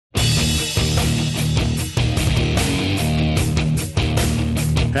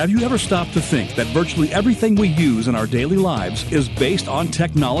Have you ever stopped to think that virtually everything we use in our daily lives is based on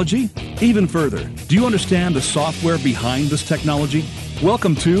technology? Even further, do you understand the software behind this technology?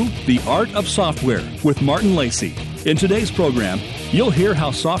 Welcome to The Art of Software with Martin Lacey. In today's program, you'll hear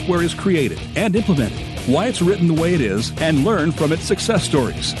how software is created and implemented, why it's written the way it is, and learn from its success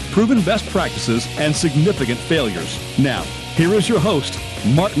stories, proven best practices, and significant failures. Now, here is your host,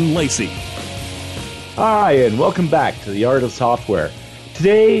 Martin Lacey. Hi, and welcome back to The Art of Software.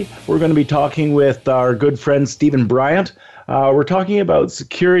 Today, we're going to be talking with our good friend, Stephen Bryant. We're talking about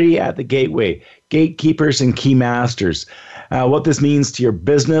security at the gateway, gatekeepers and key masters, what this means to your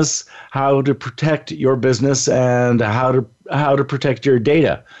business, how to protect your business, and how to protect your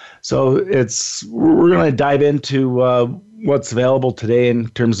data. So we're going to dive into what's available today in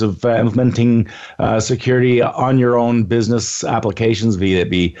terms of implementing security on your own business applications, be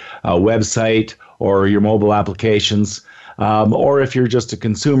it be a website or your mobile applications. Or if you're just a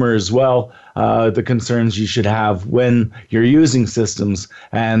consumer as well, the concerns you should have when you're using systems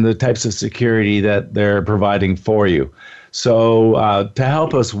and the types of security that they're providing for you. So to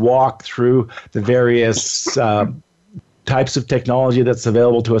help us walk through the various types of technology that's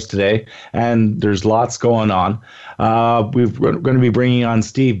available to us today, and there's lots going on, we're going to be bringing on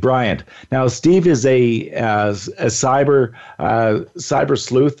Steve Bryant. Now, Steve is a cyber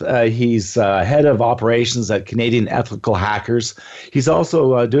sleuth. He's head of operations at Canadian Ethical Hackers. He's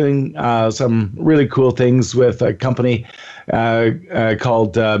also doing some really cool things with a company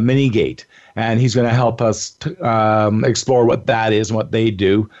called Minigate. And he's going to help us explore what that is and what they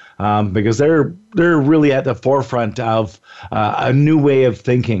do, because they're really at the forefront of a new way of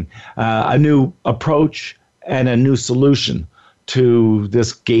thinking, a new approach, and a new solution to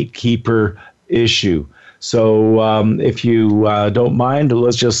this gatekeeper issue. So if you don't mind,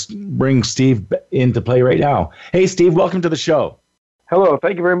 let's just bring Steve into play right now. Hey, Steve, welcome to the show. Hello.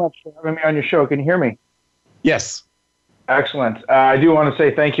 Thank you very much for having me on your show. Can you hear me? Yes. Excellent. I do want to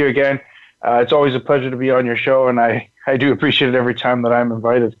say thank you again. It's always a pleasure to be on your show, and I do appreciate it every time that I'm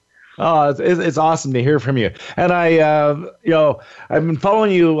invited. Oh, it's awesome to hear from you. And I've been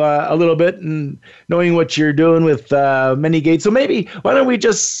following you a little bit and knowing what you're doing with Minigate. So maybe why don't we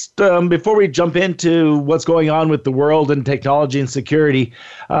just, before we jump into what's going on with the world and technology and security,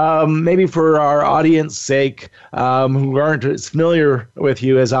 maybe for our audience sake, who aren't as familiar with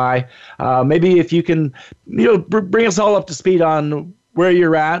you as I, maybe if you can, bring us all up to speed on where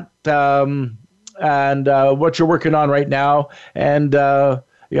you're at, and what you're working on right now, and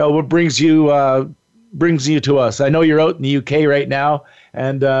what brings you to us. I know you're out in the UK right now,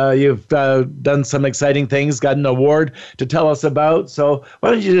 and you've done some exciting things, got an award to tell us about. So why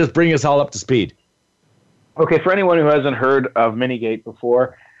don't you just bring us all up to speed? Okay, for anyone who hasn't heard of Minigate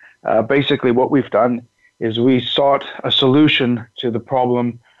before, basically what we've done is we sought a solution to the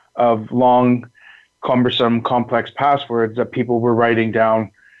problem of long, cumbersome, complex passwords that people were writing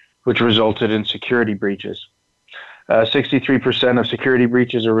down, which resulted in security breaches. 63% of security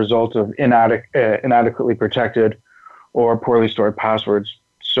breaches are a result of inadequately protected or poorly stored passwords.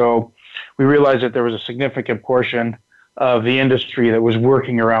 So we realized that there was a significant portion of the industry that was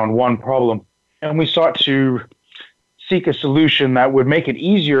working around one problem. And we sought to seek a solution that would make it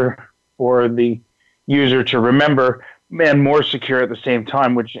easier for the user to remember and more secure at the same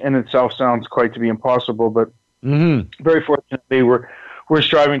time, which in itself sounds quite to be impossible. But very fortunately, we're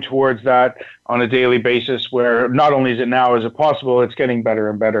striving towards that on a daily basis, where not only is it now is it possible, it's getting better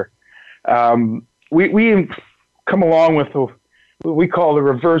and better. We come along with what we call the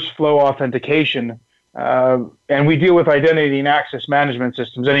reverse flow authentication, and we deal with identity and access management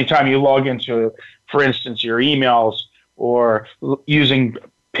systems. Anytime you log into, for instance, your emails or using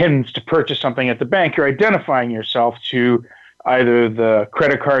PINs to purchase something at the bank, you're identifying yourself to either the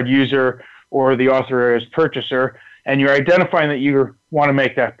credit card user or the authorized purchaser, and you're identifying that you want to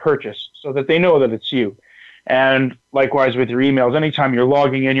make that purchase so that they know that it's you. And likewise with your emails, anytime you're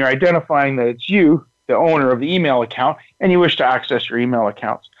logging in, you're identifying that it's you, the owner of the email account, and you wish to access your email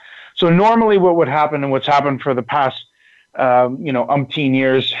accounts. So normally what would happen, and what's happened for the past umpteen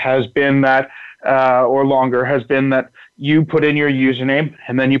years has been that, or longer, has been that you put in your username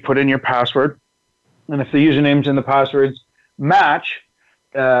and then you put in your password. And if the usernames and the passwords match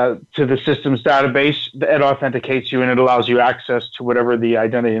to the system's database, it authenticates you and it allows you access to whatever the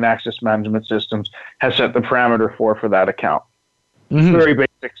identity and access management systems has set the parameter for that account. Very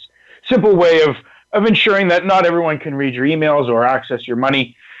basic, simple way of ensuring that not everyone can read your emails or access your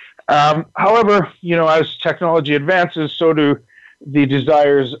money. However, as technology advances, so do the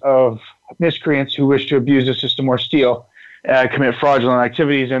desires of miscreants who wish to abuse the system or steal, commit fraudulent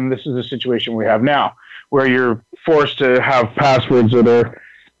activities, and this is the situation we have now, where you're forced to have passwords that are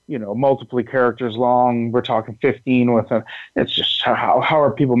multiple characters long. We're talking 15 with them. It's just how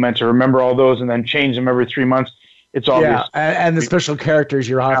are people meant to remember all those and then change them every 3 months? It's obvious. Yeah, and the special characters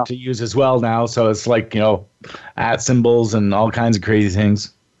you have to use as well now. So it's like, at symbols and all kinds of crazy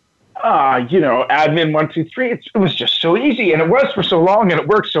things. Admin 123. It was just so easy, and it was for so long, and it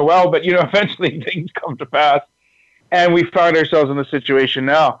worked so well. But eventually things come to pass, and we found ourselves in the situation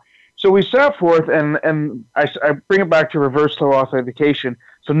now. So we set forth, and I bring it back to reverse flow authentication.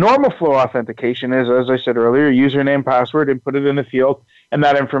 So normal flow authentication is, as I said earlier, username, password, and put it in the field, and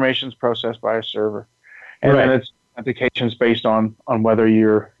that information is processed by a server, and then it's authentications based on whether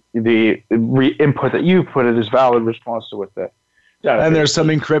the input that you put it is valid response to what the data. And there's some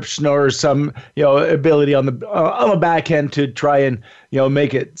encryption or some ability on the back end to try and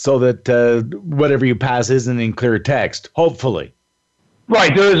make it so that whatever you pass isn't in clear text. Hopefully,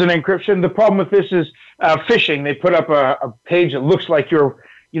 right. There is an encryption. The problem with this is phishing. They put up a page that looks like your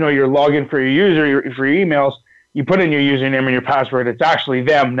login for your user for your emails. You put in your username and your password. It's actually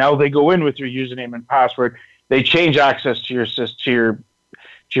them. Now they go in with your username and password. They change access to your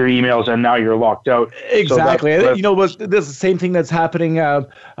emails, and now you're locked out. Exactly. So this is the same thing that's happening at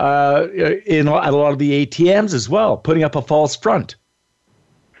a lot of the ATMs as well, putting up a false front.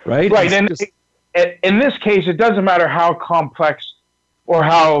 Right. Right. And in this case, it doesn't matter how complex or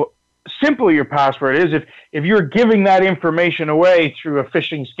how simple your password is. If you're giving that information away through a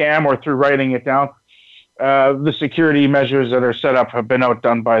phishing scam or through writing it down, the security measures that are set up have been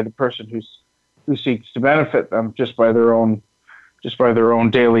outdone by the person who seeks to benefit them just by their own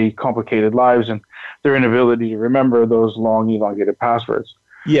daily complicated lives and their inability to remember those long elongated passwords.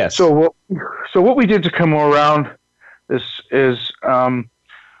 Yes. So what we did to come around this is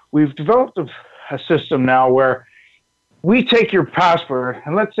we've developed a system now where we take your password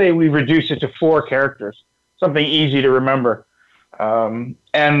and let's say we reduce it to 4 characters, something easy to remember,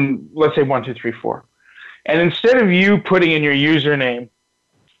 and let's say 1, 2, 3, 4. And instead of you putting in your username,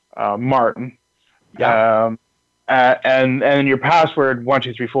 Martin, and your password 1,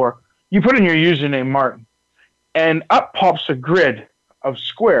 2, 3, 4, you put in your username Martin, and up pops a grid of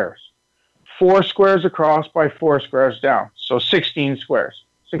squares, 4 squares across by 4 squares down, so 16 squares,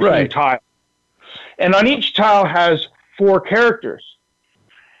 16 tiles, and on each tile has 4 characters,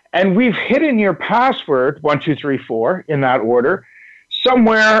 and we've hidden your password 1, 2, 3, 4 in that order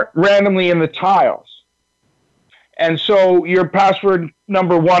somewhere randomly in the tiles. And so your password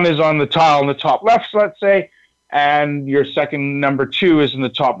number 1 is on the tile in the top left, let's say, and your second number 2 is in the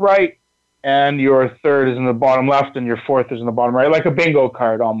top right, and your third is in the bottom left, and your fourth is in the bottom right, like a bingo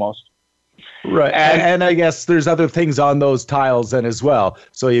card almost. Right. And I guess there's other things on those tiles then as well.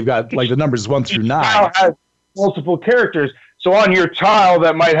 So you've got like the numbers 1 through 9. Tile has multiple characters. So on your tile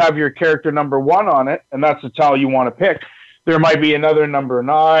that might have your character number 1 on it, and that's the tile you want to pick, there might be another number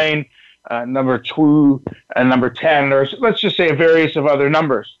 9, number 2, and number 10, or let's just say a various of other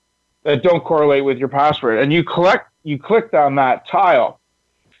numbers that don't correlate with your password. And you clicked on that tile.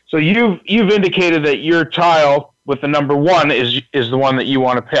 So you've indicated that your tile with the number 1 is the one that you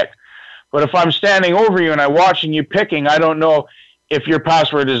want to pick. But if I'm standing over you and I'm watching you picking, I don't know if your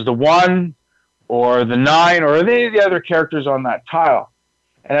password is the 1 or the 9 or any of the other characters on that tile.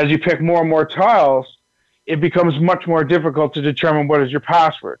 And as you pick more and more tiles, it becomes much more difficult to determine what is your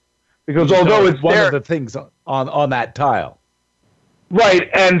password. Because although it's one there, of the things on that tile. Right.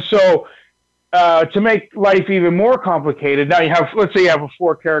 And so to make life even more complicated, now let's say you have a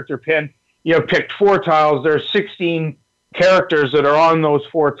 4-character pin. You have picked 4 tiles. There's 16 characters that are on those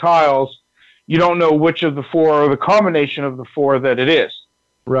 4 tiles. You don't know which of the 4 or the combination of the 4 that it is.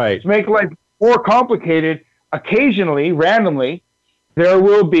 Right. To make life more complicated, occasionally, randomly, there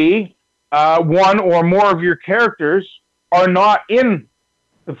will be 1 or more of your characters are not in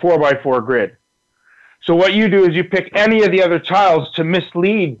the 4x4 grid. So what you do is you pick any of the other tiles to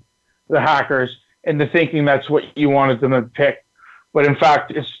mislead the hackers into thinking that's what you wanted them to pick. But in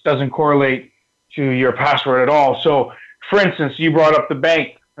fact, it doesn't correlate to your password at all. So for instance, you brought up the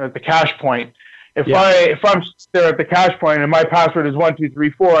bank at the cash point. If I'm there at the cash point and my password is 1, 2, 3,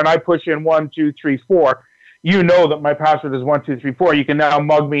 4, and I push in 1, 2, 3, 4, you know that my password is 1, 2, 3, 4. You can now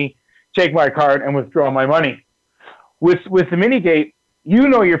mug me, take my card, and withdraw my money. With the Minigate, you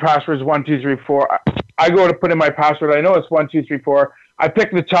know your password is 1, 2, 3, 4. I go to put in my password. I know it's 1, 2, 3, 4. I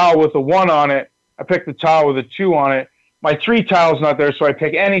pick the tile with a 1 on it. I pick the tile with a 2 on it. My 3 tile's not there, so I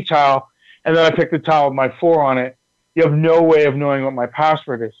pick any tile, and then I pick the tile with my 4 on it. You have no way of knowing what my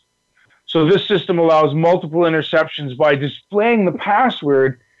password is. So this system allows multiple interceptions by displaying the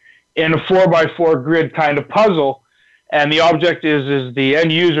password in a 4x4 grid kind of puzzle. And the object is the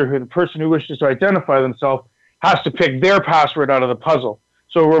end user, the person who wishes to identify themselves, has to pick their password out of the puzzle.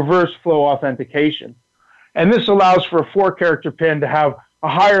 so reverse flow authentication. And this allows for a 4-character PIN to have a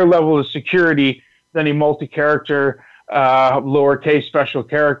higher level of security than a multi-character, lowercase special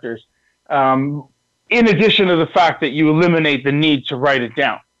characters, in addition to the fact that you eliminate the need to write it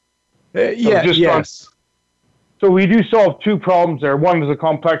down. So we do solve 2 problems there. One is the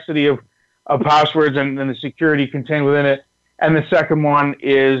complexity of passwords and the security contained within it. And the second one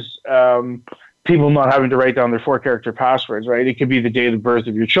is people not having to write down their 4-character passwords, right? It could be the date of birth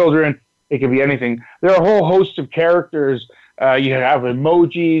of your children. It could be anything. There are a whole host of characters. You have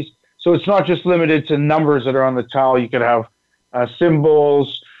emojis. So it's not just limited to numbers that are on the tile. You could have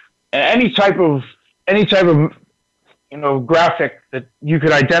symbols, any type of graphic that you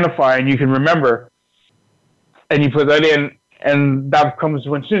could identify and you can remember. And you put that in, and that comes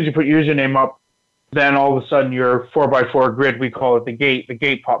when as soon as you put username up, then all of a sudden your 4x4 grid, we call it the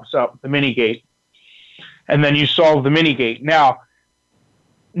gate pops up, the mini gate. And then you solve the mini gate. Now,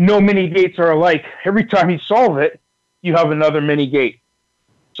 no mini gates are alike. Every time you solve it, you have another mini gate.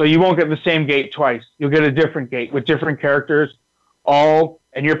 So you won't get the same gate twice. You'll get a different gate with different characters, and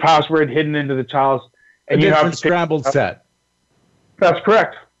your password hidden into the tiles. And you have a scrambled set. That's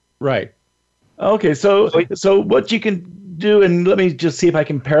correct. Right. Okay, so what you can do, and let me just see if I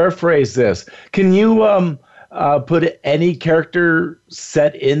can paraphrase this. Can you put any character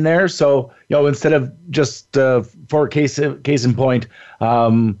set in there? So, instead of just for case in point,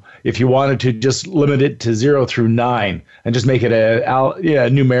 if you wanted to just limit it to 0 through 9 and just make it a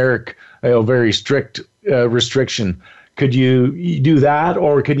numeric, very strict restriction, could you do that,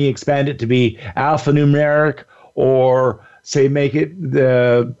 or can you expand it to be alphanumeric, or say make it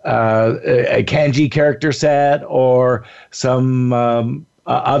a kanji character set, or some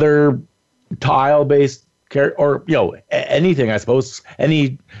other tile-based or anything, I suppose,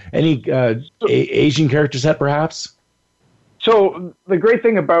 any Asian character set perhaps? So the great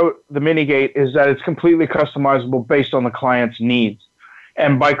thing about the Minigate is that it's completely customizable based on the client's needs.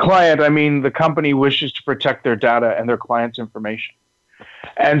 And by client, I mean the company wishes to protect their data and their client's information.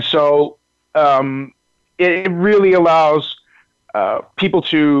 And so it really allows people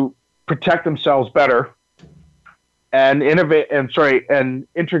to protect themselves better and and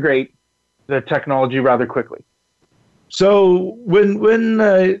integrate the technology rather quickly. So when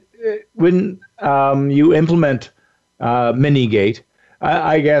you implement Minigate,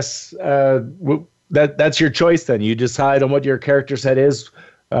 I guess that's your choice. Then you decide on what your character set is,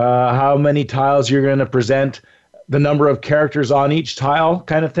 how many tiles you're going to present, the number of characters on each tile,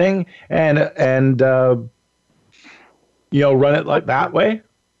 kind of thing, and run it like that way.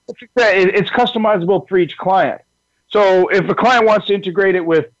 It's customizable for each client. So if a client wants to integrate it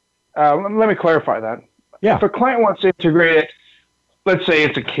with, let me clarify that. Yeah. If a client wants to integrate it, let's say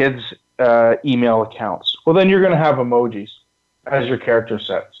it's a kid's email accounts. Well, then you're going to have emojis as your character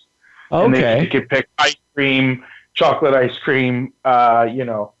sets. Okay. And you could pick ice cream, chocolate ice cream,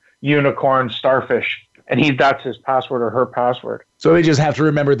 unicorn, starfish, and that's his password or her password. So they just have to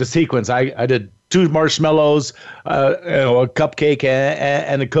remember the sequence. I did 2 marshmallows, a cupcake,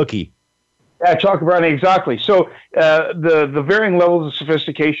 and a cookie. Yeah, chocolate brownie, exactly. So the varying levels of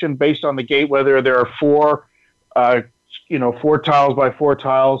sophistication based on the gate, whether there are 4 tiles by 4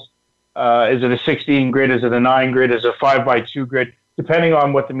 tiles, is it a 16 grid? Is it a 9 grid? Is it a 5 by 2 grid? Depending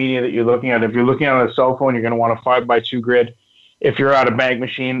on what the media that you're looking at. If you're looking at a cell phone, you're going to want a 5 by 2 grid. If you're at a bank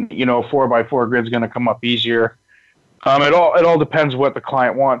machine, a 4 by 4 grid is going to come up easier. It all depends what the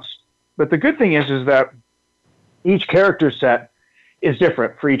client wants. But the good thing is that each character set is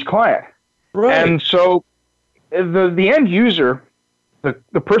different for each client. Right. And so the end user,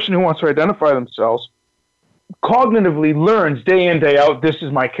 the person who wants to identify themselves, cognitively learns day in, day out, this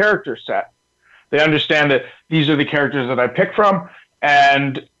is my character set. They understand that these are the characters that I pick from.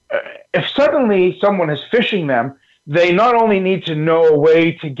 And if suddenly someone is phishing them, they not only need to know a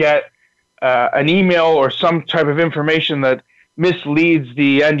way to get an email or some type of information that misleads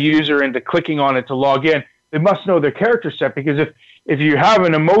the end user into clicking on it to log in, they must know their character set, because if you have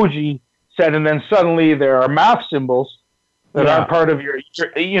an emoji set and then suddenly there are math symbols that aren't part of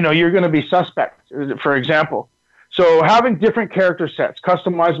you're going to be suspect, for example. So having different character sets,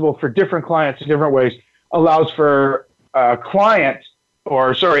 customizable for different clients in different ways, allows for end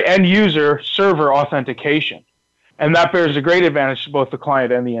user server authentication. And that bears a great advantage to both the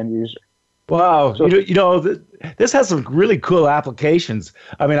client and the end user. Wow. So, this has some really cool applications.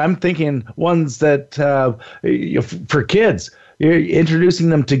 I mean, I'm thinking ones that for kids, you're introducing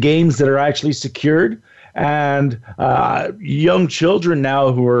them to games that are actually secured. And young children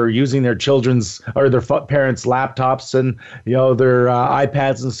now who are using their children's or their parents' laptops and their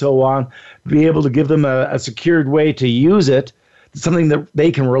iPads and so on, be able to give them a secured way to use it something that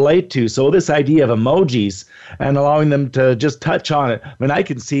they can relate to. So this idea of emojis and allowing them to just touch on it. I mean, I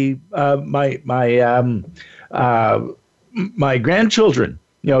can see my grandchildren,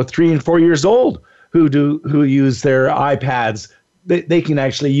 3 and 4 years old, who use their iPads. They can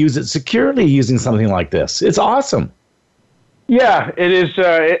actually use it securely using something like this. It's awesome. Yeah, it is.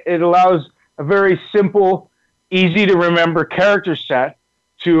 It allows a very simple, easy to remember character set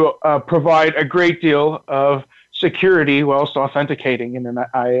to provide a great deal of security whilst authenticating in an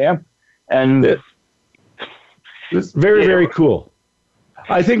IAM. And it's very, very cool.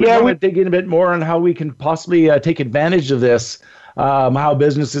 I think we want to dig in a bit more on how we can possibly take advantage of this, how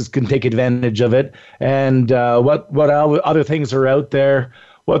businesses can take advantage of it, and what other things are out there,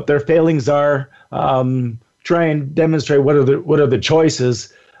 what their failings are. Try and demonstrate what are the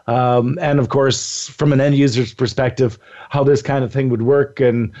choices, and of course, from an end user's perspective, how this kind of thing would work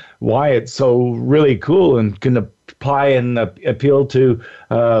and why it's so really cool and can apply and appeal to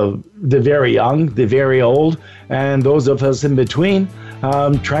the very young, the very old, and those of us in between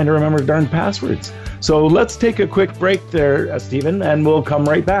trying to remember darn passwords. So let's take a quick break there, Stephen, and we'll come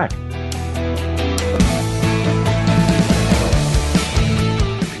right back.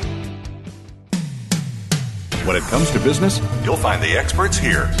 When it comes to business, you'll find the experts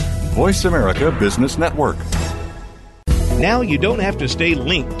here. Voice America Business Network. Now you don't have to stay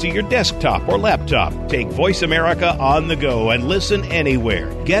linked to your desktop or laptop. Take Voice America on the go and listen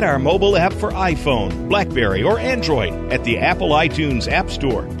anywhere. Get our mobile app for iPhone, BlackBerry, or Android at the Apple iTunes App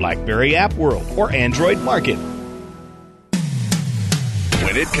Store, BlackBerry App World, or Android Market.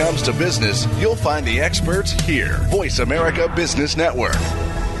 When it comes to business, you'll find the experts here. Voice America Business Network.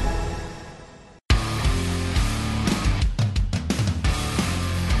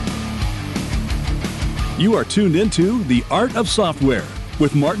 You are tuned into The Art of Software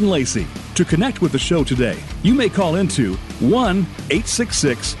with Martin Lacey. To connect with the show today, you may call into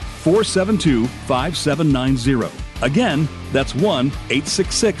 1-866-472-5790. Again, that's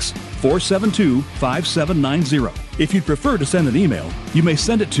 1-866-472-5790. If you'd prefer to send an email, you may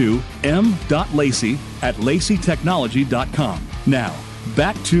send it to m.lacey@laceytechnology.com. Now,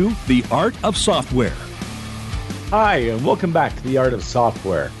 back to The Art of Software. Hi, and welcome back to The Art of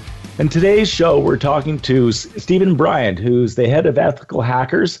Software. In today's show, we're talking to Stephen Bryant, who's the head of Ethical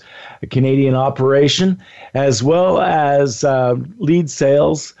Hackers, a Canadian operation, as well as lead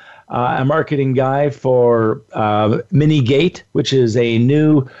sales and marketing guy for Minigate, which is a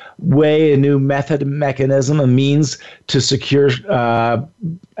new way, a new method, mechanism, a means to secure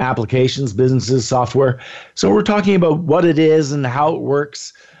applications, businesses, software. So we're talking about what it is and how it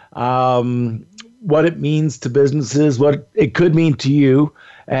works, what it means to businesses, what it could mean to you.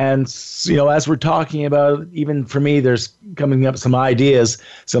 And, as we're talking about, even for me, there's coming up some ideas,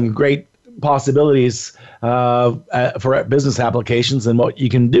 some great possibilities for business applications and what you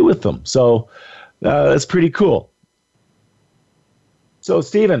can do with them. So that's pretty cool. So,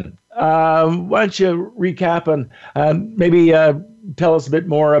 Stephen, why don't you recap and maybe tell us a bit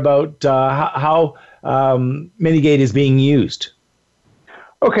more about how Minigate is being used?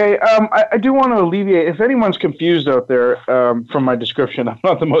 Okay, I do want to alleviate, if anyone's confused out there from my description, I'm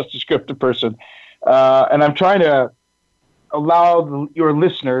not the most descriptive person, and I'm trying to allow your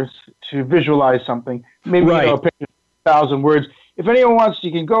listeners to visualize something, maybe a picture, 1,000 words. If anyone wants,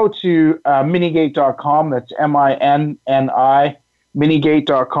 you can go to minigate.com, that's MINNI,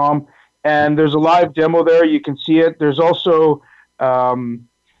 minigate.com, and there's a live demo there, you can see it. There's also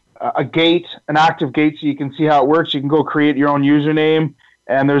a gate, an active gate, so you can see how it works. You can go create your own username.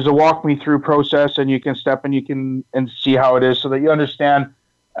 And there's a walk me through process, and you can step and see how it is, so that you understand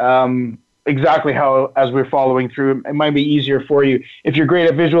exactly how, as we're following through. It might be easier for you. If you're great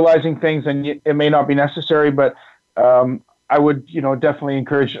at visualizing things, then it may not be necessary. But I would, definitely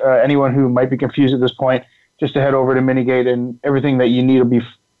encourage anyone who might be confused at this point just to head over to Minigate, and everything that you need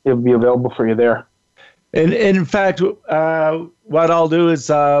will be available for you there. And in fact, what I'll do is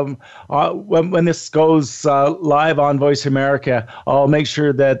when this goes live on Voice America, I'll make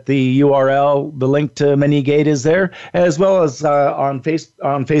sure that the URL, the link to Minigate is there, as well as on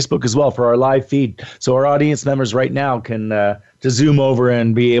Facebook as well for our live feed. So our audience members right now can to zoom over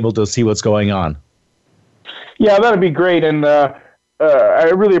and be able to see what's going on. Yeah, that'd be great. And I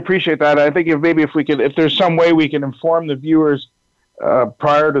really appreciate that. I think if there's some way we can inform the viewers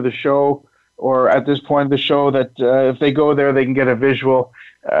prior to the show, or at this point of the show, that if they go there, they can get a visual,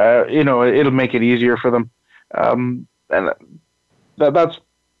 it'll make it easier for them. And that's,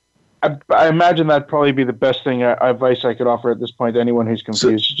 I imagine that'd probably be the best advice I could offer at this point to anyone who's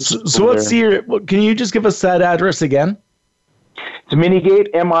confused. So let's see here. Can you just give us that address again? It's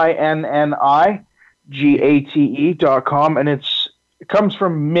Minigate, MINNIGATE.com, and it's it comes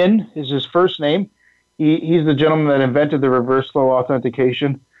from Min, is his first name. He's the gentleman that invented the reverse flow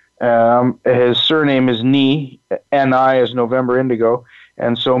authentication. His surname is Ni, N-I as November Indigo.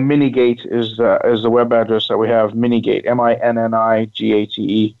 And so Minigate is the web address that we have, Minigate,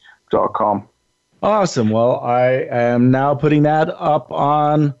 MINNIGATE.com. Awesome. Well, I am now putting that up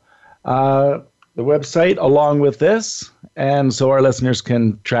on the website along with this, and so our listeners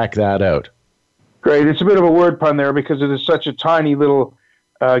can track that out. Great. It's a bit of a word pun there because it is such a tiny little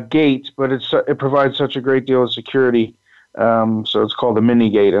gate, but it provides such a great deal of security. So it's called the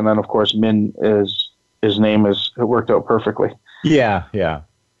Mini Gate, and then of course Min is his name. It worked out perfectly. Yeah.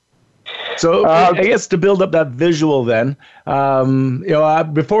 So I guess to build up that visual, then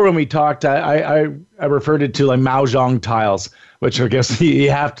before when we talked, I referred it to like mahjong tiles, which I guess you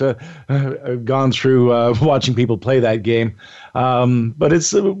have to have gone through watching people play that game. But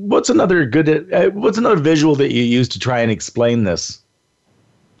it's what's another visual that you use to try and explain this?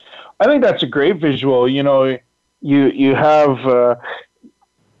 I think that's a great visual. You have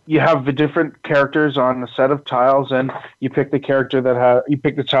the different characters on a set of tiles, and you pick the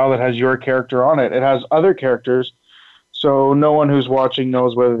tile that has your character on it. It has other characters, so no one who's watching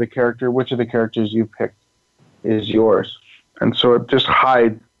knows which of the characters you picked is yours. And so it just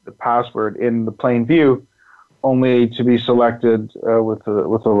hides the password in the plain view, only to be selected with a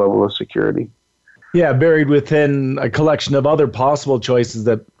level of security. Yeah, buried within a collection of other possible choices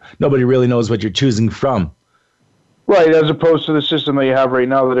that nobody really knows what you're choosing from. Right, as opposed to the system that you have right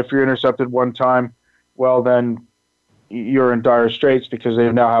now, that if you're intercepted one time, well, then you're in dire straits because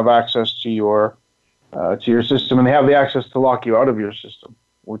they now have access to your system, and they have the access to lock you out of your system,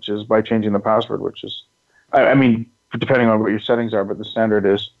 which is by changing the password, which is, I mean, depending on what your settings are, but the standard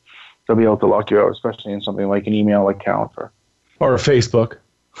is they'll be able to lock you out, especially in something like an email account or a Facebook.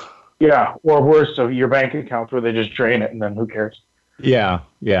 Yeah, or worse, of your bank account where they just drain it, and then who cares? Yeah.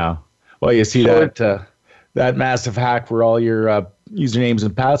 Well, you see that massive hack where all your usernames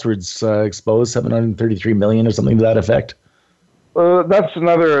and passwords exposed, 733 million or something to that effect. That's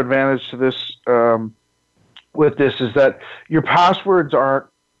another advantage to this. With this is that your passwords aren't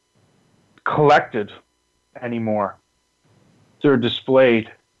collected anymore. They're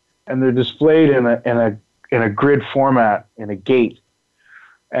displayed, and they're displayed in a grid format in a gate.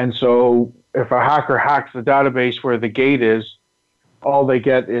 And so if a hacker hacks the database where the gate is, all they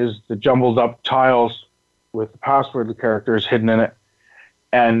get is the jumbled up tiles with the password characters hidden in it.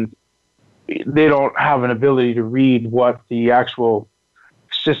 And they don't have an ability to read what the actual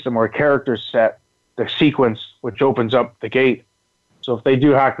system or character set, the sequence, which opens up the gate. So if they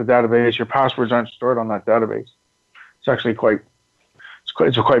do hack the database, your passwords aren't stored on that database. It's actually quite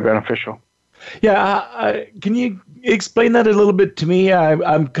beneficial. Yeah, can you explain that a little bit to me?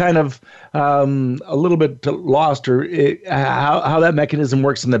 I'm kind of a little bit lost, or how that mechanism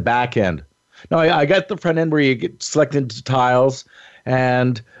works in the back end. No, I got the front end where you get selected into tiles,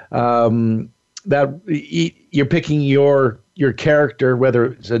 and that you're picking your character, whether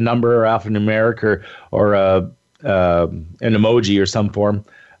it's a number or alphanumeric or an emoji or some form,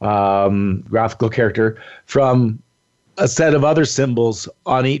 graphical character from a set of other symbols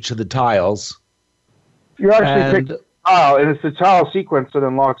on each of the tiles. You're actually picking a tile, and it's the tile sequence that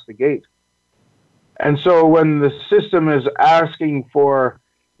unlocks the gate. And so when the system is asking for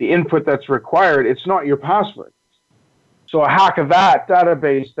the input that's required, it's not your password. So a hack of that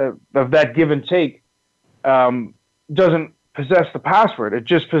database, of that give and take, doesn't possess the password. It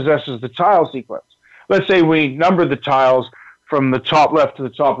just possesses the tile sequence. Let's say we number the tiles from the top left to the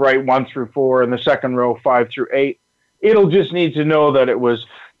top right, 1 through 4, and the second row, 5 through 8. It'll just need to know that it was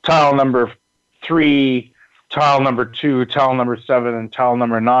tile number 3, tile number 2, tile number 7, and tile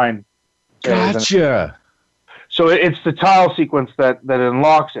number 9. Gotcha. So it's the tile sequence that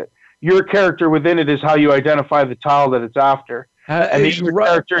unlocks it. Your character within it is how you identify the tile that it's after. And these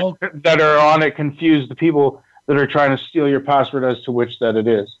characters that are on it confuse the people that are trying to steal your password as to which that it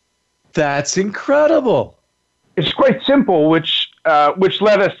is. That's incredible. It's quite simple, which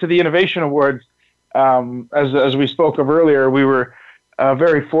led us to the Innovation Awards. As we spoke of earlier, we were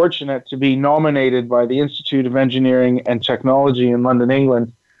very fortunate to be nominated by the Institute of Engineering and Technology in London,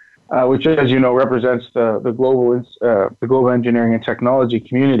 England, which, as you know, represents the global engineering and technology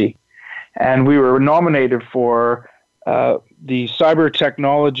community. And we were nominated for the Cyber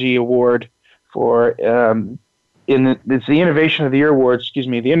Technology Award for it's the Innovation of the Year Award.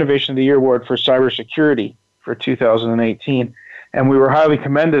 The Innovation of the Year Award for Cybersecurity for 2018, and we were highly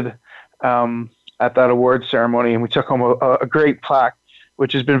commended at that award ceremony, and we took home a great plaque,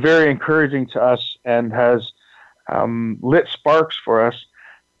 which has been very encouraging to us and has lit sparks for us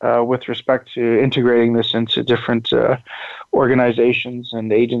with respect to integrating this into different organizations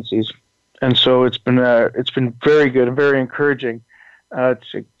and agencies. And so it's been very good and very encouraging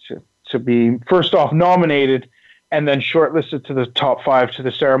to be first off nominated and then shortlisted to the top 5 to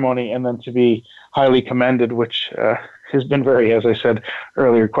the ceremony, and then to be highly commended, which has been very, as I said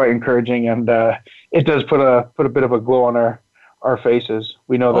earlier, quite encouraging, and it does put a bit of a glow on our faces.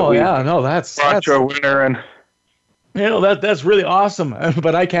 We know that that's to a winner, and that's really awesome.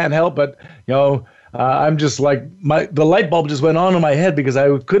 But I can't help but I'm just like the light bulb just went on in my head, because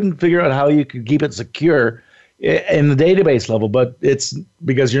I couldn't figure out how you could keep it secure in the database level, but it's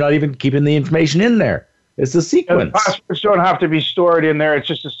because you're not even keeping the information in there. It's the sequence. The passwords don't have to be stored in there. It's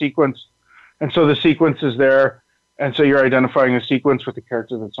just a sequence. And so the sequence is there. And so you're identifying the sequence with the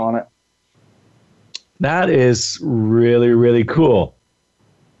character that's on it. That is really, really cool.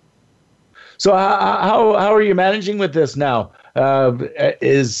 So how are you managing with this now?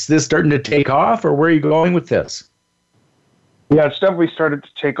 Is this starting to take off, or where are you going with this? Yeah, it's definitely started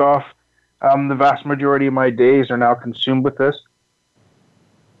to take off. The vast majority of my days are now consumed with this.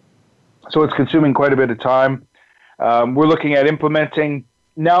 So it's consuming quite a bit of time. We're looking at implementing.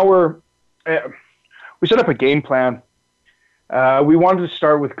 Now we set up a game plan. We wanted to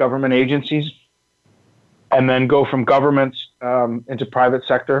start with government agencies and then go from governments into private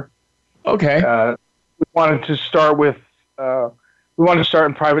sector. Okay. We wanted to start in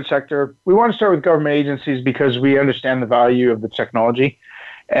private sector. We want to start with government agencies because we understand the value of the technology.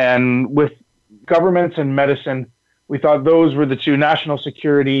 And with governments and medicine, we thought those were the two, national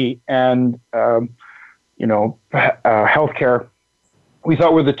security and, healthcare. We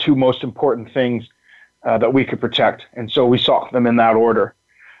thought were the two most important things that we could protect. And so we saw them in that order.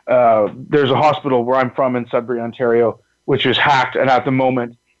 There's a hospital where I'm from in Sudbury, Ontario, which was hacked. And at the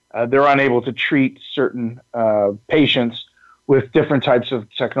moment, they're unable to treat certain patients with different types of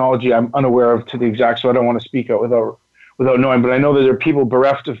technology I'm unaware of to the exact, so I don't want to speak out without knowing. But I know that there are people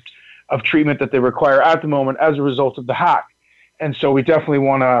bereft of treatment that they require at the moment as a result of the hack. And so we definitely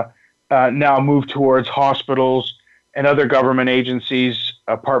want to now move towards hospitals and other government agencies,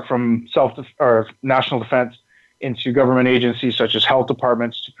 apart from national defense, into government agencies such as health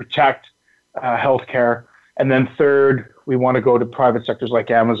departments to protect healthcare. And then third, we want to go to private sectors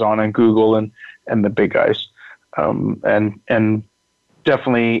like Amazon and Google and the big guys, and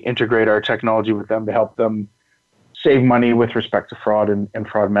definitely integrate our technology with them to help them save money with respect to fraud and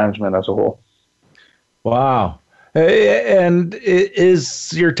fraud management as a whole. Wow. And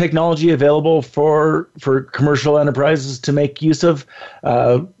is your technology available for commercial enterprises to make use of?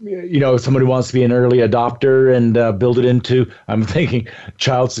 Somebody wants to be an early adopter and build it into, I'm thinking,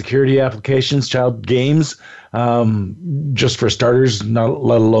 child security applications, child games, just for starters, not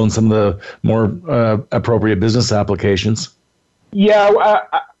let alone some of the more appropriate business applications. Yeah,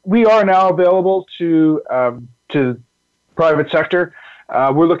 we are now available to private sector.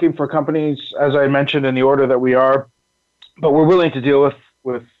 We're looking for companies, as I mentioned, in the order that we are, but we're willing to deal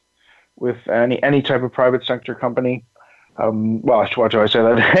with any type of private sector company. Watch how I say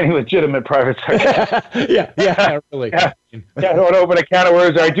that. Any legitimate private sector. yeah, really. I don't want to open a can of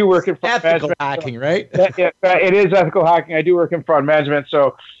words. I do work in fraud ethical management. Hacking, right? Yeah, it is ethical hacking. I do work in fraud management,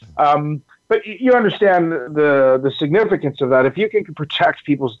 so. But you understand the significance of that. If you can protect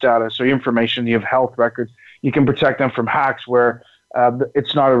people's data, so information, you have health records, you can protect them from hacks where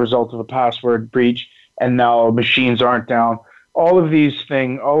it's not a result of a password breach, and now machines aren't down. All of these,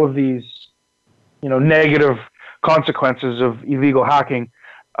 negative consequences of illegal hacking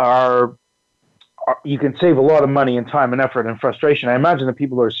are you can save a lot of money and time and effort and frustration. I imagine the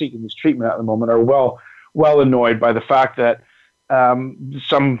people who are seeking this treatment at the moment are well annoyed by the fact that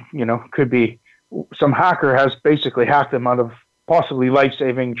some hacker has basically hacked them out of possibly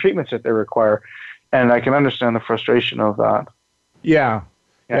life-saving treatments that they require, and I can understand the frustration of that. Yeah.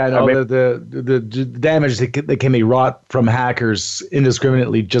 I know the damage that can be wrought from hackers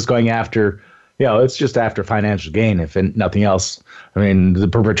indiscriminately just going after, it's just after financial gain, if nothing else. I mean, the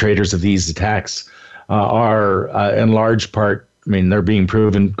perpetrators of these attacks are in large part, they're being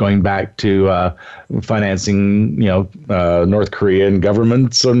proven going back to financing, North Korean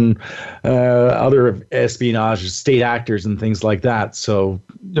governments and other espionage, state actors and things like that. So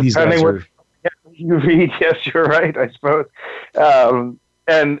these guys are... You read, yes, you're right, I suppose.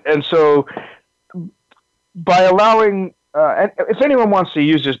 And so by allowing, and if anyone wants to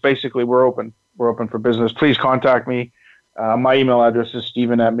use this, basically we're open for business. Please contact me. My email address is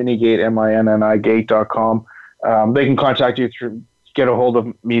Stephen@minigate, minnigate.com. They can contact you get a hold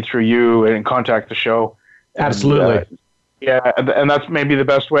of me through you and contact the show. Absolutely. And that's maybe the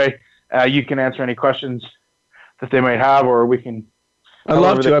best way. You can answer any questions that they might have, or we can I'd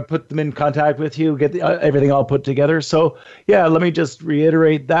love to. I put them in contact with you, get everything all put together. So, yeah, let me just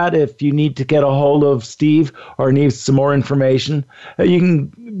reiterate that. If you need to get a hold of Steve or need some more information, you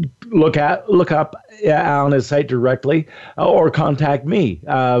can look up on his site directly or contact me.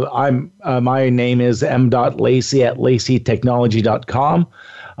 My name is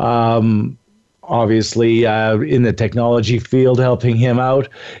m.lacey@laceytechnology.com. Obviously, in the technology field, helping him out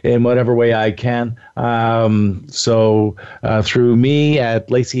in whatever way I can. So through me at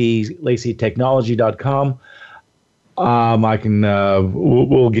laceytechnology.com, I can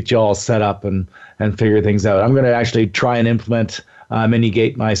we'll get you all set up and figure things out. I'm going to actually try and implement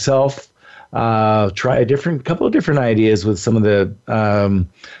Minigate myself. Try a couple of different ideas with some of the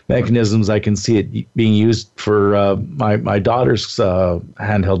mechanisms I can see it being used for my daughter's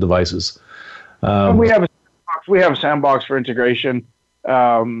handheld devices. We have a sandbox for integration,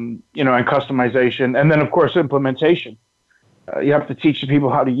 and customization, and then of course implementation. You have to teach the people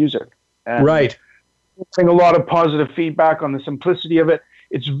how to use it. And right. Getting a lot of positive feedback on the simplicity of it.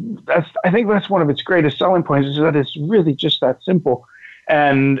 I think that's one of its greatest selling points, is that it's really just that simple,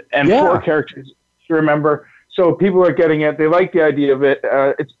 and 4 characters to remember. So people are getting it. They like the idea of it.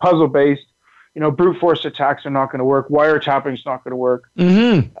 It's puzzle based. Brute force attacks are not going to work. Wiretapping is not going to work.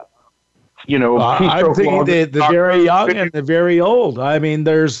 Mm-hmm. I'm thinking the very young and the very old. I mean,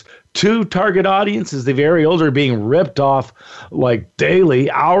 there's 2 target audiences. The very old are being ripped off like daily,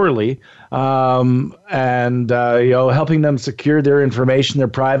 hourly, and helping them secure their information, their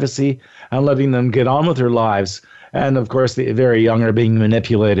privacy, and letting them get on with their lives. And of course, the very young are being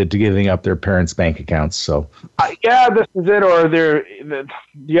manipulated to giving up their parents' bank accounts. So, this is it. Or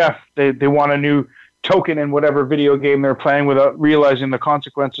they want a new token in whatever video game they're playing without realizing the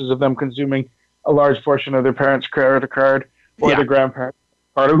consequences of them consuming a large portion of their parents' credit card or their grandparents'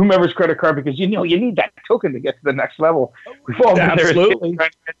 card or whomever's credit card, because you need that token to get to the next level. We've all been there. Absolutely.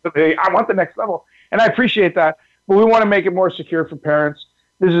 I want the next level. And I appreciate that. But we want to make it more secure for parents.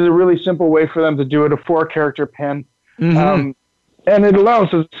 This is a really simple way for them to do it, a 4-character PIN. Mm-hmm. And it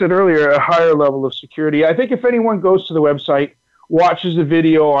allows, as I said earlier, a higher level of security. I think if anyone goes to the website, watches a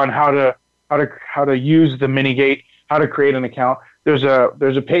video on how to use the Minigate, how to create an account, there's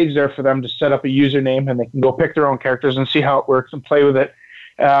a page there for them to set up a username, and they can go pick their own characters and see how it works and play with it.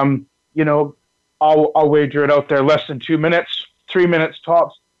 I'll wager it out there less than 2 minutes, 3 minutes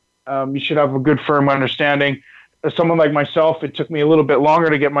tops. You should have a good firm understanding. As someone like myself, it took me a little bit longer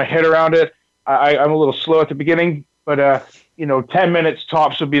to get my head around it. I'm a little slow at the beginning, but 10 minutes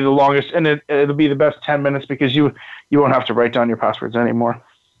tops would be the longest, and it'll be the best 10 minutes because you won't have to write down your passwords anymore.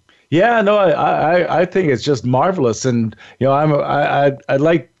 Yeah, no, I think it's just marvelous, and I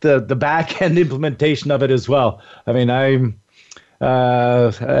like the back end implementation of it as well. I mean, I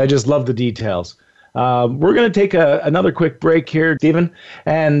just love the details. We're going to take another quick break here, Stephen,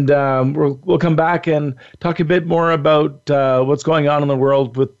 and we'll come back and talk a bit more about what's going on in the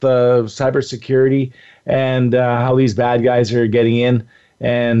world with cybersecurity and how these bad guys are getting in,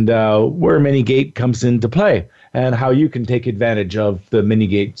 and where Minigate comes into play, and how you can take advantage of the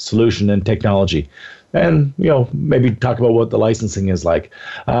Minigate solution and technology. And, maybe talk about what the licensing is like.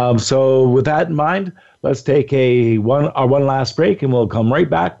 So with that in mind, let's take our one last break, and we'll come right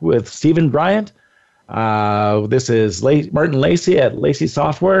back with Stephen Bryant. This is Martin Lacey at Lacey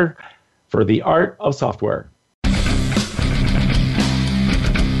Software for the Art of Software.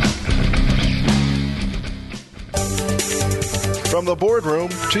 From the boardroom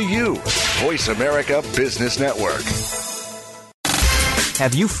to you, Voice America Business Network.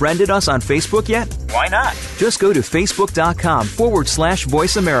 Have you friended us on Facebook yet? Why not? Just go to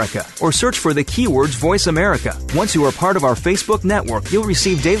facebook.com/Voice America or search for the keywords Voice America. Once you are part of our Facebook network, you'll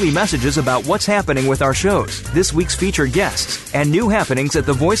receive daily messages about what's happening with our shows, this week's featured guests, and new happenings at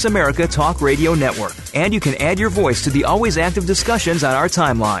the Voice America Talk Radio Network. And you can add your voice to the always active discussions on our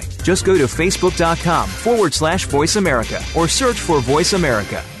timeline. Just go to facebook.com/Voice America or search for Voice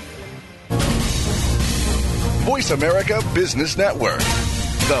America. Voice America Business Network,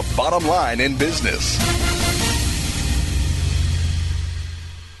 the bottom line in business.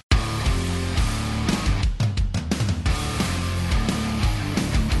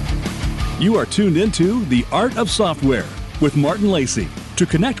 You are tuned into The Art of Software with Martin Lacey. To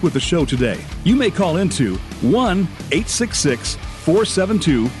connect with the show today, you may call into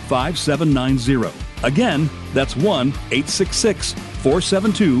 1-866-472-5790. Again, that's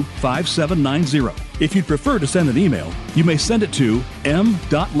 1-866-472-5790. If you'd prefer to send an email, you may send it to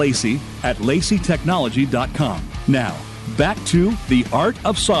m.lacey@laceytechnology.com. Now, back to The Art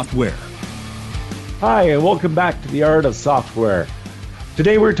of Software. Hi, and welcome back to The Art of Software.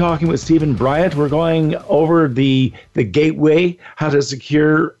 Today we're talking with Stephen Bryant. We're going over the gateway, how to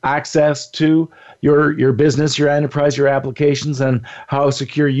secure access to your business, your enterprise, your applications, and how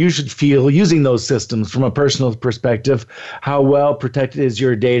secure you should feel using those systems from a personal perspective. How well protected is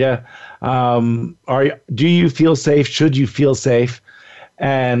your data? Do you feel safe? Should you feel safe?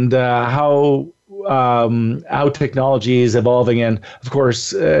 And how technology is evolving. And of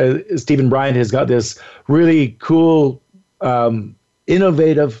course, Stephen Bryant has got this really cool,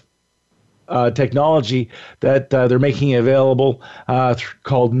 innovative technology that they're making available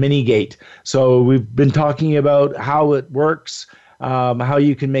called Minigate. So we've been talking about how it works, how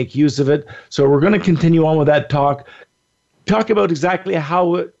you can make use of it. So we're going to continue on with that talk about exactly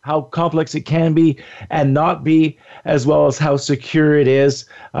how complex it can be and not be, as well as how secure it is.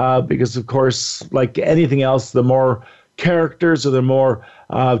 Because of course, like anything else, the more characters or the more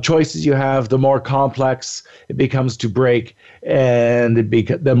choices you have, the more complex it becomes to break, and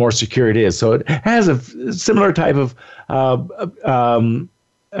the more secure it is. So it has a similar type of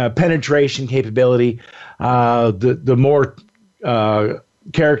penetration capability. The more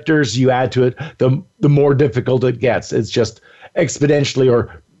characters you add to it, the more difficult it gets. It's just exponentially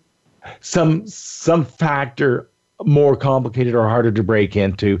or some factor more complicated or harder to break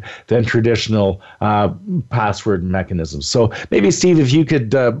into than traditional password mechanisms. So maybe, Steve, if you could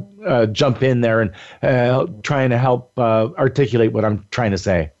jump in there and try and help articulate what I'm trying to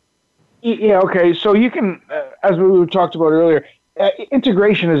say. Yeah, okay. So you can, as we talked about earlier,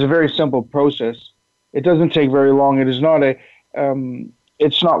 integration is a very simple process. It doesn't take very long. It is not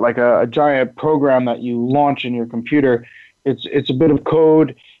it's not like a giant program that you launch in your computer. It's a bit of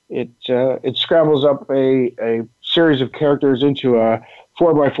code. It scrambles up a series of characters into a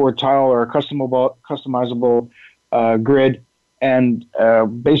 4x4 tile or a customizable grid, and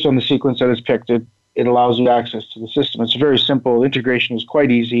based on the sequence that is picked, it allows you access to the system. It's very simple. Integration is quite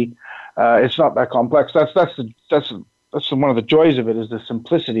easy. It's not that complex. That's one of the joys of it, is the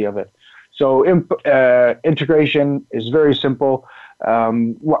simplicity of it. So integration is very simple.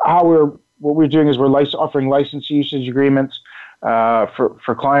 What we're doing is we're offering license usage agreements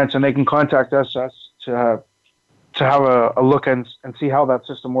for clients, and they can contact us to have a look and see how that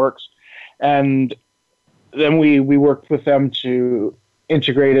system works. And then we work with them to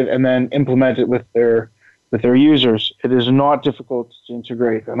integrate it and then implement it with their users. It is not difficult to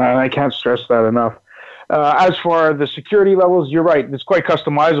integrate, and I can't stress that enough. As for the security levels, you're right. It's quite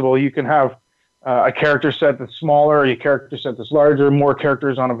customizable. You can have a character set that's smaller, a character set that's larger, more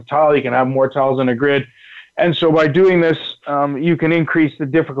characters on a tile. You can have more tiles in a grid. And so by doing this, you can increase the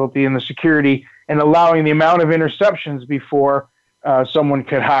difficulty and the security and allowing the amount of interceptions before someone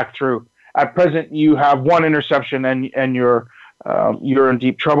could hack through. At present, you have one interception and you're in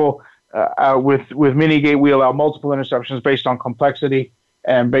deep trouble. With Minigate, we allow multiple interceptions based on complexity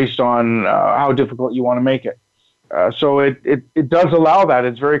and based on how difficult you want to make it. So it does allow that.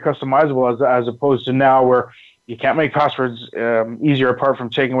 It's very customizable as opposed to now where you can't make passwords easier apart from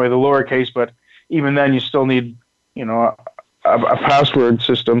taking away the lowercase, but even then you still need, a password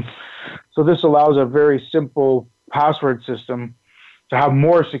system. So this allows a very simple password system to have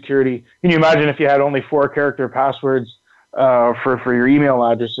more security. Can you imagine if you had only 4-character passwords for your email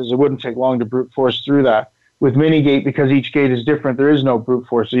addresses? It wouldn't take long to brute force through that. With Minigate, because each gate is different, there is no brute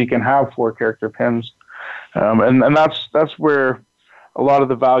force, so you can have 4-character PINs. And that's where a lot of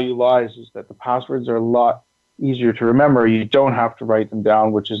the value lies, is that the passwords are a lot easier to remember. You don't have to write them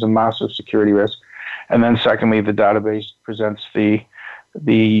down, which is a massive security risk. And then secondly, the database presents the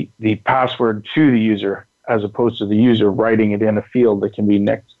password to the user, as opposed to the user writing it in a field that can be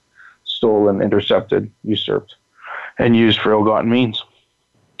nicked, stolen, intercepted, usurped, and used for ill-gotten means.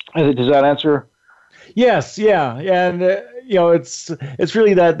 Does that answer? Yes, yeah, and it's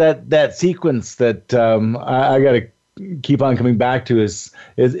really that sequence that I got to keep on coming back to is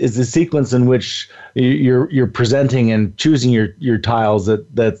the sequence in which you're presenting and choosing your tiles.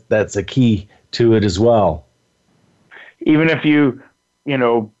 That's a key to it as well. Even if you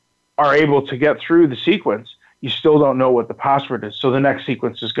are able to get through the sequence, you still don't know what the password is. So the next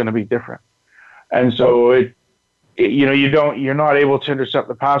sequence is going to be different, and so you're not able to intercept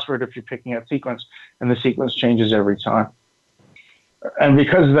the password if you're picking at sequence, and the sequence changes every time. And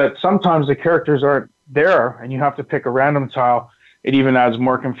because that sometimes the characters aren't there and you have to pick a random tile, it even adds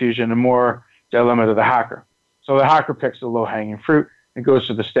more confusion and more dilemma to the hacker. So the hacker picks the low-hanging fruit. It goes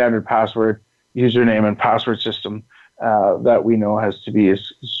to the standard password, username, and password system that we know has to be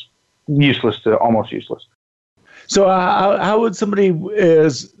as useless to almost useless. So how would somebody,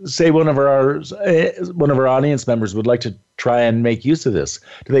 say one of our audience members would like to try and make use of this?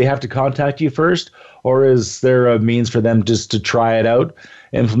 Do they have to contact you first, or is there a means for them just to try it out,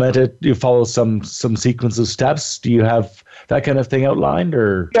 implement it? Do you follow some sequence of steps? Do you have that kind of thing outlined,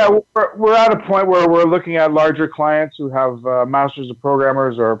 or? Yeah, we're at a point where we're looking at larger clients who have masters of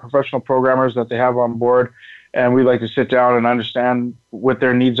programmers or professional programmers that they have on board. And we like to sit down and understand what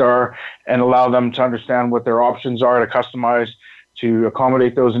their needs are and allow them to understand what their options are to customize to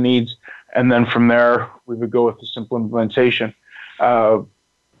accommodate those needs. And then from there, we would go with the simple implementation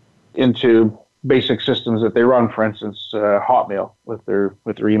into basic systems that they run. For instance, Hotmail with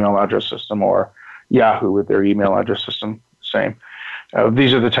their email address system, or Yahoo with their email address system. Same.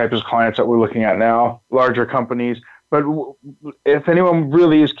 These are the types of clients that we're looking at now, larger companies. But if anyone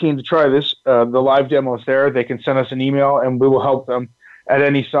really is keen to try this, the live demo is there. They can send us an email, and we will help them at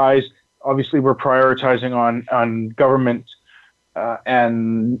any size. Obviously, we're prioritizing on government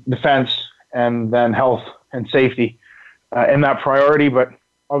and defense, and then health and safety in that priority. But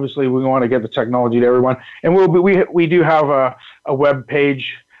obviously, we want to get the technology to everyone. And we do have a web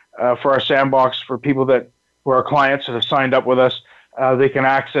page for our sandbox for people who are clients that have signed up with us. They can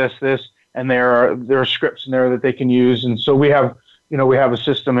access this. And there are scripts in there that they can use, and so we have a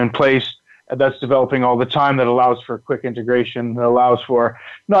system in place that's developing all the time that allows for quick integration. That allows for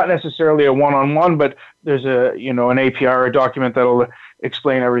not necessarily a one-on-one, but there's an API or a document that'll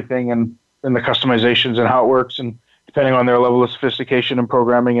explain everything and the customizations and how it works, and depending on their level of sophistication and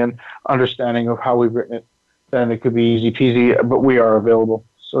programming and understanding of how we've written it, then it could be easy peasy. But we are available,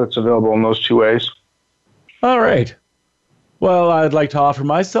 so it's available in those two ways. All right. Well, I'd like to offer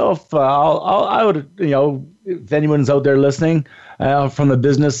myself. I would, if anyone's out there listening from the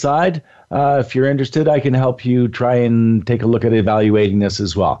business side, if you're interested, I can help you try and take a look at evaluating this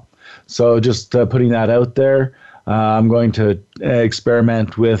as well. So just putting that out there. I'm going to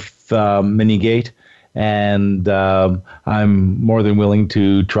experiment with Minigate, and I'm more than willing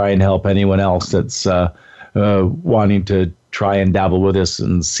to try and help anyone else that's wanting to try and dabble with this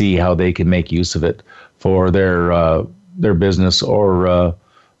and see how they can make use of it for their business or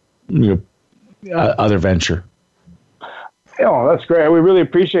other venture. Oh, that's great. We really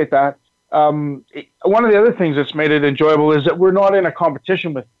appreciate that. One of the other things that's made it enjoyable is that we're not in a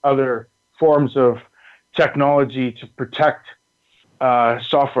competition with other forms of technology to protect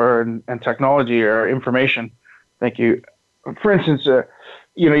software and technology or information. Thank you. For instance,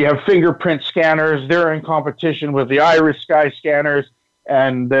 you have fingerprint scanners. They're in competition with the iris sky scanners,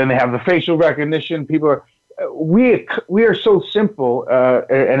 and then they have the facial recognition. We are so simple,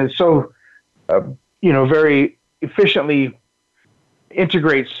 and it's so very efficiently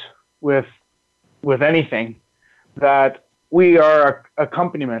integrates with anything, that we are a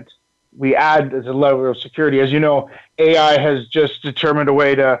accompaniment. We add as a level of security. As you know, AI has just determined a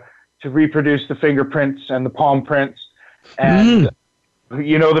way to reproduce the fingerprints and the palm prints, and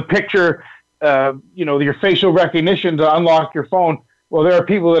the picture, your facial recognition to unlock your phone. Well, there are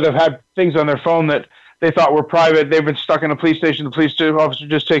people that have had things on their phone that they thought were private. They've been stuck in a police station. The police officer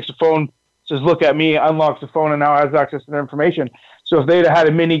just takes the phone, says, "Look at me," unlocks the phone, and now has access to their information. So if they'd had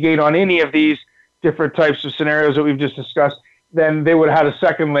a Minigate on any of these different types of scenarios that we've just discussed, then they would have had a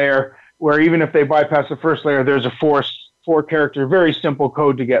second layer where even if they bypass the first layer, there's a four-character, very simple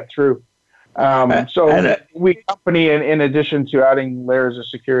code to get through. We accompany in addition to adding layers of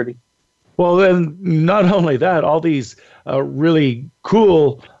security. Well, then not only that, all these really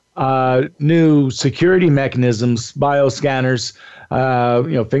cool new security mechanisms, bioscanners,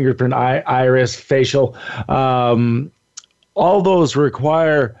 fingerprint, iris, facial, all those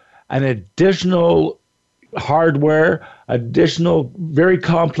require an additional hardware, additional very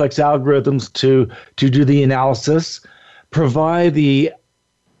complex algorithms to do the analysis, provide the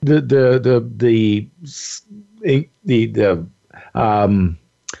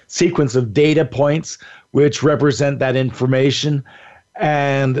sequence of data points which represent that information,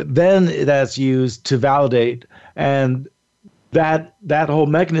 and then that's used to validate. And that whole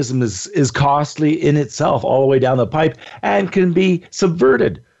mechanism is costly in itself all the way down the pipe and can be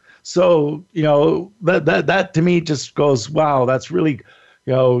subverted. So, that to me just goes, wow, that's really,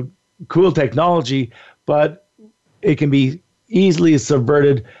 cool technology, but it can be easily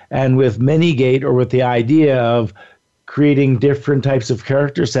subverted. And with Minigate, or with the idea of creating different types of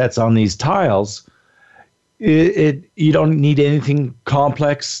character sets on these tiles, you don't need anything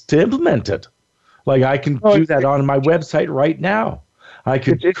complex to implement it. Like I can do that on my website right now. I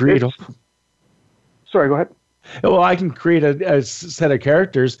could create Sorry, go ahead. Well, I can create a set of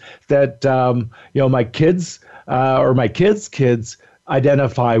characters that my kids or my kids' kids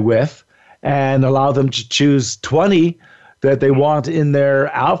identify with, and allow them to choose 20 that they want in their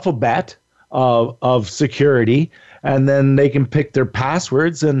alphabet of security, and then they can pick their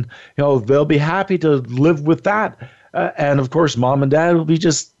passwords, and they'll be happy to live with that. And of course, mom and dad will be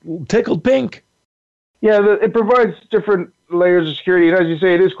just tickled pink. Yeah, it provides different layers of security, and as you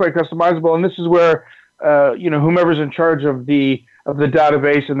say, it is quite customizable. And this is where whomever's in charge of the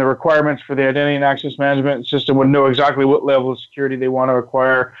database and the requirements for the identity and access management system would know exactly what level of security they want to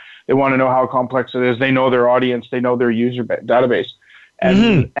acquire. They want to know how complex it is. They know their audience. They know their user database.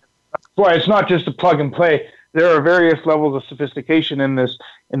 And that's why it's not just a plug and play. There are various levels of sophistication in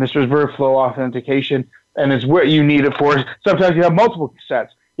this reverse flow authentication, and it's what you need it for. Sometimes you have multiple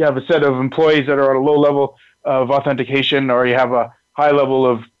sets. You have a set of employees that are at a low level of authentication, or you have a high level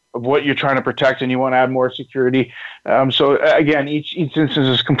of what you're trying to protect, and you want to add more security. So again, each instance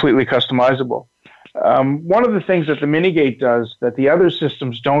is completely customizable. One of the things that the Minigate does that the other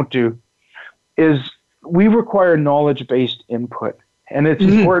systems don't do is we require knowledge-based input. And it's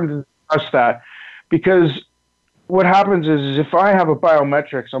important to discuss that, because what happens is if I have a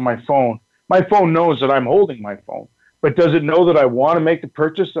biometrics on my phone knows that I'm holding my phone, but does it know that I want to make the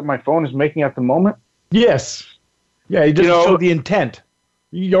purchase that my phone is making at the moment? Yes. Yeah, it doesn't show the intent.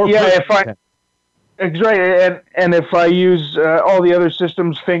 Intent. Right, and if I use all the other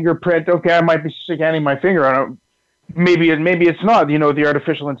systems, fingerprint, okay, I might be scanning my finger on it. Maybe it's not. The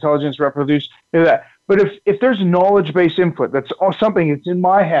artificial intelligence reproduce that. But if there's knowledge-based input, that's something that's in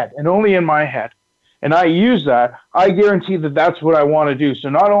my head and only in my head, and I use that, I guarantee that that's what I want to do. So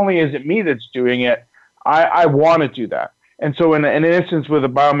not only is it me that's doing it, I want to do that. And so in an instance with the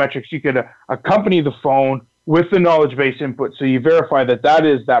biometrics, you could accompany the phone with the knowledge-based input, so you verify that that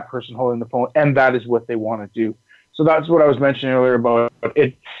is that person holding the phone, and that is what they want to do. So that's what I was mentioning earlier about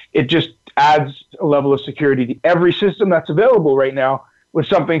it. It just adds a level of security to every system that's available right now with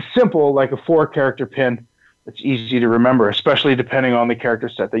something simple like a 4-character PIN that's easy to remember, especially depending on the character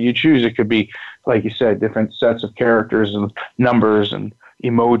set that you choose. It could be, like you said, different sets of characters and numbers and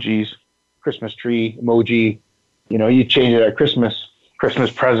emojis, Christmas tree emoji. You change it at Christmas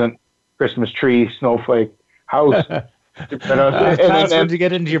present, Christmas tree, snowflake, house. Password to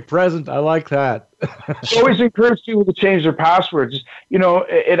get into your present. I like that. Always encourage people to change their passwords.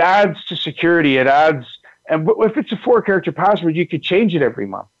 It adds to security. It adds, and if it's a 4-character password, you could change it every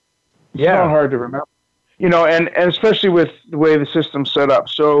month. It's not hard to remember. And especially with the way the system's set up.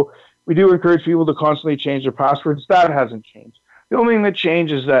 So we do encourage people to constantly change their passwords. That hasn't changed. The only thing that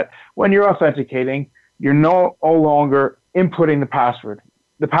changed is that when you're authenticating, you're no longer inputting the password.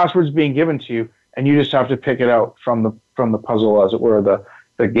 The password's being given to you, and you just have to pick it out from the puzzle, as it were,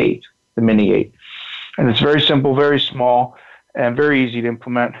 the gate, the mini gate. And it's very simple, very small, and very easy to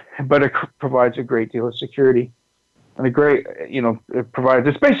implement, but it provides a great deal of security. And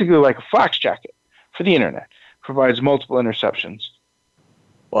it's basically like a flak jacket for the internet. It provides multiple interceptions.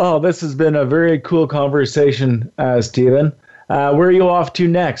 Well, this has been a very cool conversation, Stephen. Where are you off to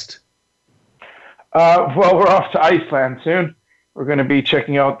next? Well, we're off to Iceland soon. We're going to be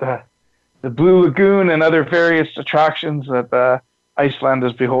checking out the Blue Lagoon and other various attractions that Iceland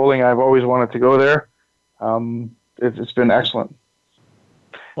is beholding. I've always wanted to go there. It's been excellent.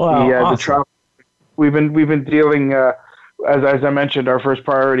 Wow, awesome. The travel. We've been dealing, as I mentioned, our first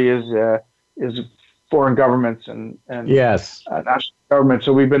priority is foreign governments and yes, national government.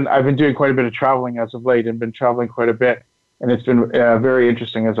 So I've been doing quite a bit of traveling as of late, and been traveling quite a bit, and it's been very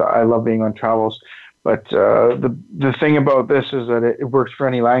interesting. As I love being on travels. But the thing about this is that it works for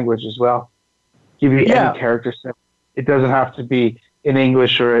any language as well. Give you any character set. It doesn't have to be in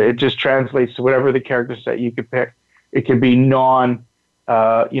English, or it just translates to whatever the character set you could pick. It could be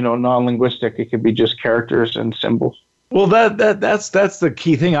non-linguistic. It could be just characters and symbols. Well, that's the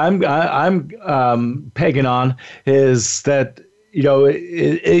key thing I'm pegging on, is that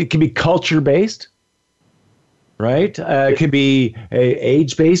it can be culture based. Right? It can be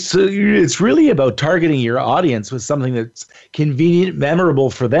age-based. So it's really about targeting your audience with something that's convenient,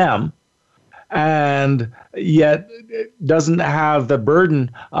 memorable for them, and yet doesn't have the burden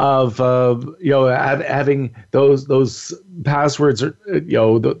of having those passwords,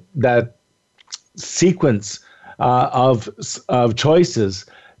 that sequence of choices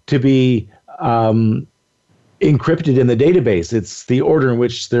to be encrypted in the database. It's the order in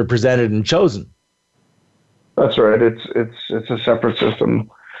which they're presented and chosen. That's right. It's a separate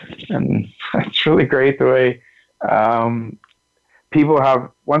system, and it's really great the way people have,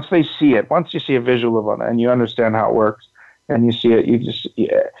 once you see a visual of it and you understand how it works, and you see it,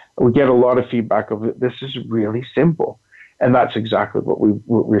 we get a lot of feedback of it. This is really simple, and that's exactly what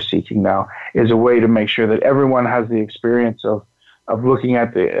we're seeking now, is a way to make sure that everyone has the experience of of looking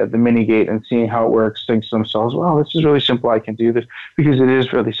at the mini gate and seeing how it works, thinks to themselves, well, this is really simple, I can do this, because it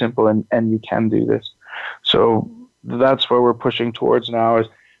is really simple and you can do this. So that's where we're pushing towards now, is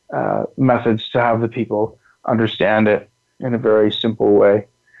methods to have the people understand it in a very simple way.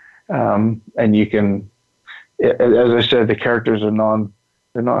 And you can, as I said, the characters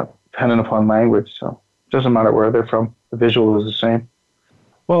they're not dependent upon language, so it doesn't matter where they're from. The visual is the same.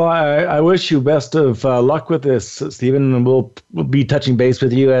 Well, I wish you best of luck with this, Stephen, and we'll be touching base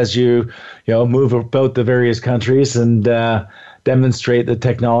with you as you move about the various countries and demonstrate the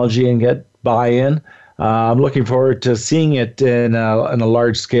technology and get buy-in. I'm looking forward to seeing it in a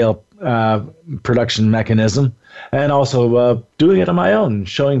large-scale production mechanism, and also doing it on my own,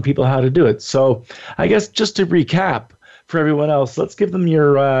 showing people how to do it. So I guess just to recap for everyone else, let's give them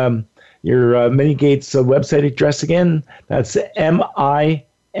your Minigate's website address again. That's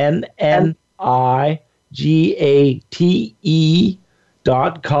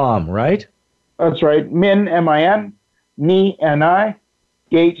MINNIGATE.com, right? That's right. Min, M-I-N, me, N-I,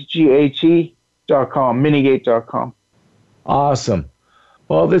 gate, G-A-T.com, minigate.com. Awesome.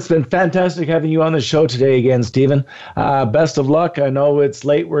 Well, it's been fantastic having you on the show today again, Stephen. Best of luck. I know it's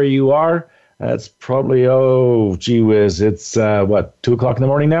late where you are. It's probably, gee whiz, it's 2 o'clock in the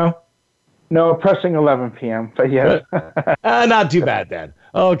morning now? No, pressing 11 p.m., but yeah. Not too bad then.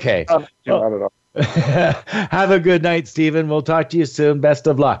 Okay. Not at all. Have a good night, Stephen. We'll talk to you soon. Best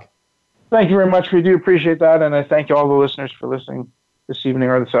of luck. Thank you very much. We do appreciate that, and I thank all the listeners for listening this evening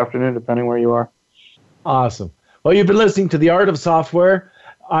or this afternoon, depending where you are. Awesome. Well, you've been listening to The Art of Software.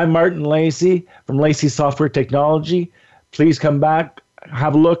 I'm Martin Lacey from Lacey Software Technology. Please come back,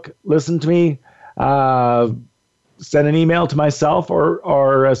 have a look, listen to me, send an email to myself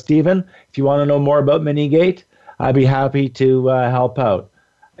or Stephen if you want to know more about Minigate. I'd be happy to help out.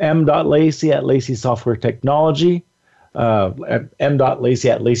 m.lacey at Lacey Software Technology, m.lacey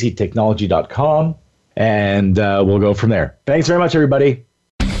at laceytechnology.com, and we'll go from there. Thanks very much, everybody.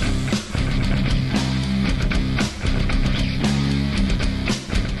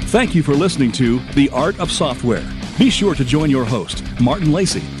 Thank you for listening to The Art of Software. Be sure to join your host, Martin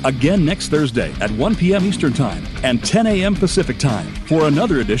Lacey, again next Thursday at 1 p.m. Eastern Time and 10 a.m. Pacific Time for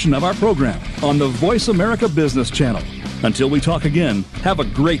another edition of our program on the Voice America Business Channel. Until we talk again, have a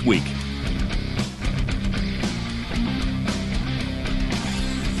great week.